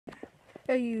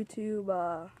Hey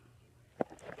YouTube,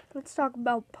 let's talk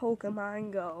about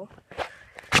Pokemon Go.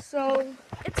 So,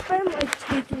 it's been like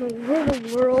taking over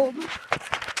the world.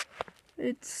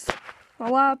 It's, a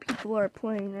lot of people are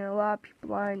playing it, a lot of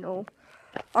people I know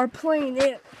are playing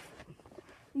it.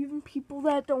 Even people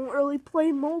that don't really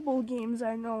play mobile games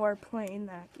I know are playing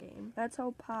that game. That's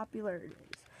how popular it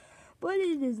is. But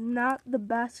it is not the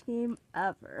best game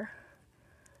ever.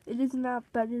 It is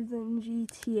not better than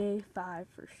GTA 5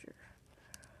 for sure.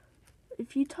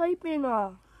 If you type in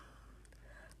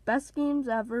best games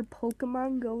ever,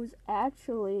 Pokemon Go is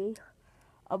actually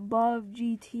above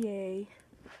GTA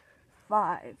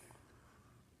 5.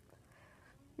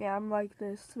 Yeah, I'm like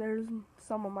this. There's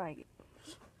some of my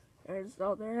games. There's the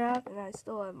other half, and I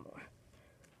still have more.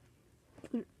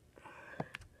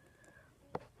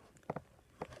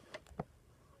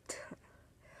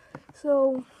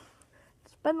 So,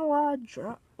 it's been a lot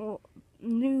of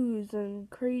news and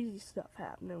crazy stuff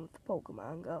happening with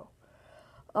Pokemon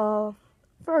Go.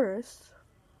 First,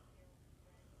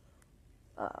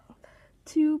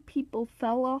 2 people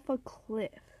fell off a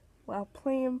cliff while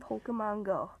playing Pokemon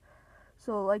Go.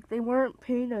 So, like, they weren't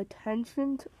paying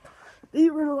attention to,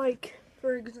 they were like,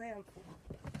 for example,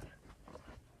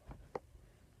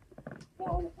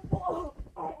 whoa, oh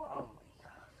my god.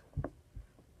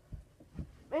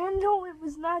 Man, no, it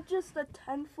was not just a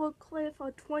 10-foot cliff,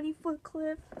 a 20-foot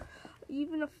cliff,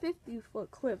 even a 50-foot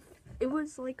cliff. It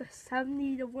was like a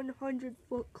 70 to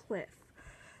 100-foot cliff.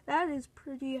 That is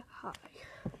pretty high.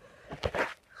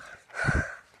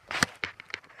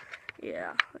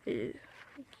 Yeah, it is.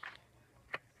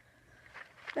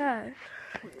 That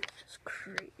is just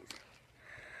crazy.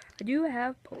 I do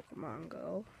have Pokemon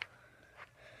Go.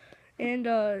 And,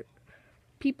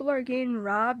 people are getting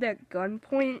robbed at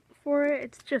gunpoint for it.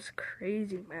 It's just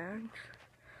crazy, man.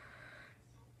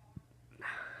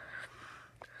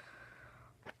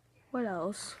 What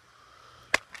else?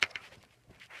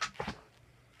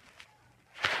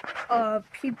 A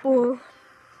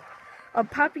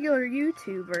popular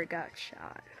YouTuber got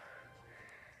shot.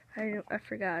 I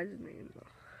forgot his name though.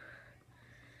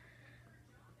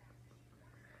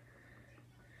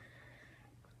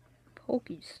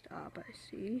 Pokestop, I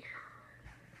see.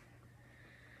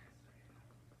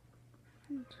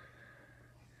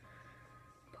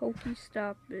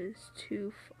 Pokestop is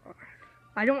too far.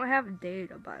 I don't have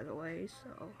data, by the way,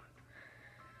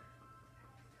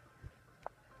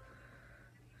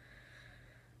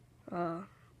 so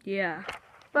yeah.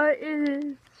 But it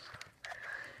is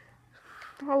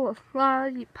a lot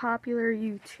of popular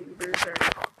YouTubers are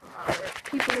talking about it.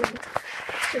 People are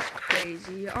just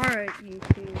crazy. Alright,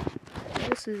 YouTube.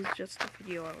 This is just a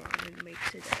video I wanted to make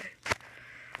today.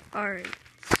 Alright,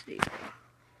 let's see.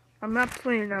 I'm not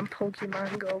playing on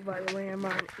Pokemon Go, by the way. I'm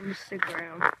on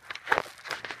Instagram.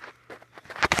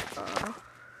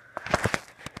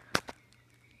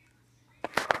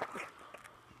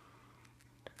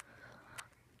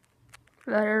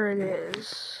 There it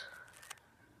is.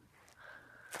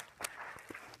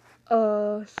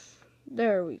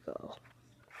 There we go.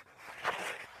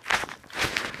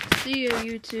 See ya,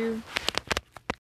 YouTube.